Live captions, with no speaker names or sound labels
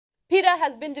PETA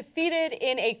has been defeated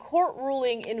in a court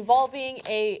ruling involving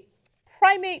a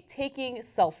primate taking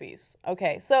selfies.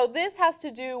 Okay, so this has to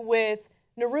do with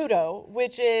Naruto,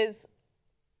 which is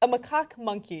a macaque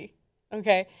monkey.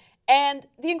 Okay, and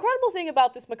the incredible thing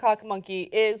about this macaque monkey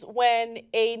is when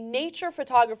a nature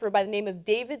photographer by the name of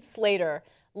David Slater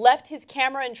left his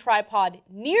camera and tripod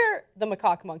near the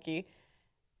macaque monkey,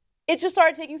 it just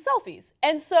started taking selfies.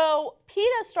 And so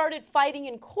PETA started fighting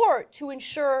in court to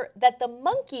ensure that the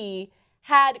monkey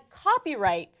had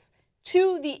copyrights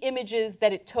to the images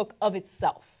that it took of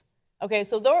itself. Okay,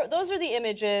 so those are the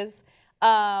images.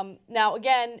 Now,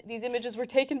 again, these images were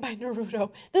taken by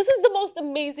Naruto. This is the most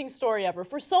amazing story ever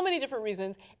for so many different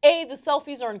reasons. A, the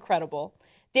selfies are incredible.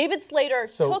 David Slater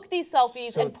took these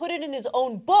selfies and put it in his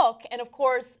own book, and of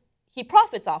course, he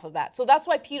profits off of that. So that's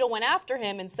why PETA went after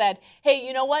him and said, hey,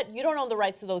 you know what? You don't own the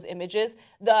rights to those images.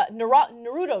 The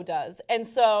Naruto does. And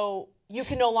so you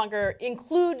can no longer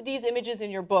include these images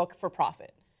in your book for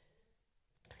profit.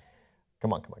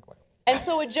 Come on. And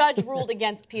so a judge ruled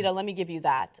against PETA. Let me give you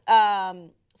that.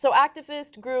 So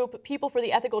activist group People for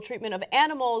the Ethical Treatment of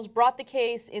Animals brought the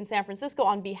case in San Francisco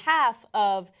on behalf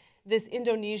of this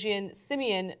Indonesian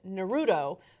simian,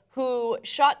 Naruto, who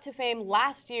shot to fame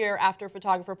last year after a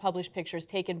photographer published pictures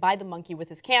taken by the monkey with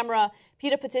his camera.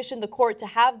 PETA petitioned the court to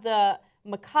have the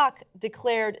macaque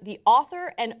declared the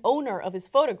author and owner of his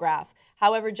photograph.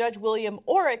 However, Judge William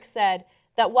Orrick said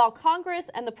that while Congress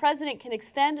and the president can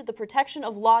extend the protection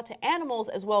of law to animals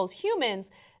as well as humans,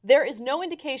 there is no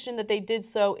indication that they did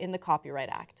so in the Copyright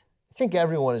Act. I think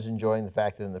everyone is enjoying the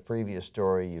fact that in the previous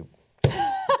story you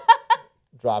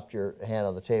dropped your hand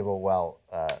on the table while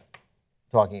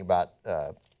talking about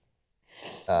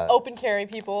open carry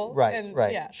people. Right, and,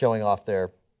 right. Yeah, showing off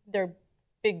their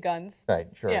big guns. Right,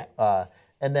 sure. Yeah.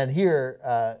 And then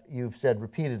here you've said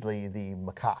repeatedly the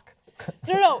macaque.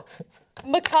 No.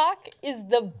 Macaque is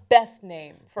the best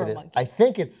name for a monkey. I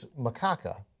think it's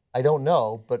macaca. I don't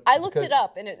know, but I looked it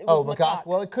up and it was macaque.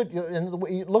 Well, it could, and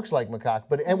it looks like macaque,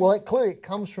 but well, it clearly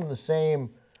comes from the same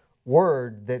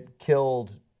word that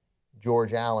killed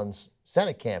George Allen's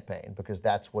Senate campaign, because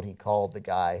that's what he called the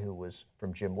guy who was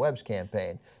from Jim Webb's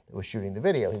campaign that was shooting the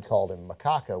video. He called him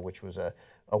macaca, which was a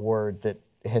word that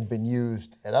had been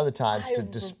used at other times to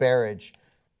disparage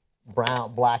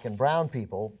black and brown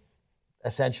people,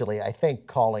 essentially, I think,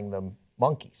 calling them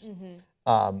monkeys.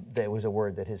 There was a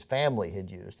word that his family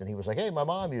had used, and he was like, hey, my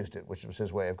mom used it, which was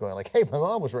his way of going like, hey, my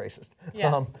mom was racist.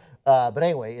 Yeah. But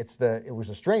anyway, it was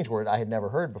a strange word I had never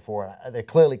heard before. They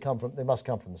clearly they must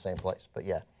come from the same place, but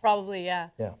yeah. Probably, yeah.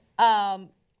 Yeah.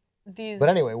 But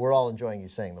anyway, we're all enjoying you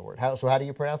saying the word. So how do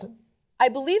you pronounce it? I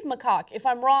believe macaque. If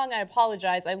I'm wrong, I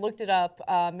apologize. I looked it up.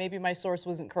 Maybe my source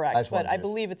wasn't correct, but I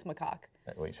believe it's macaque.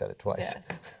 Well, you said it twice.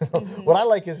 Yes. What I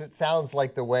like is it sounds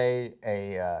like the way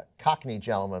a Cockney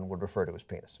gentleman would refer to his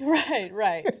penis.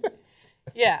 Right.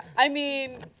 Yeah. I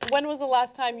mean, when was the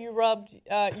last time you rubbed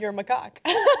your macaque?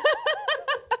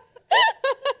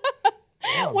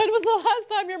 When was the last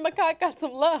time your macaque got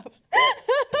some love?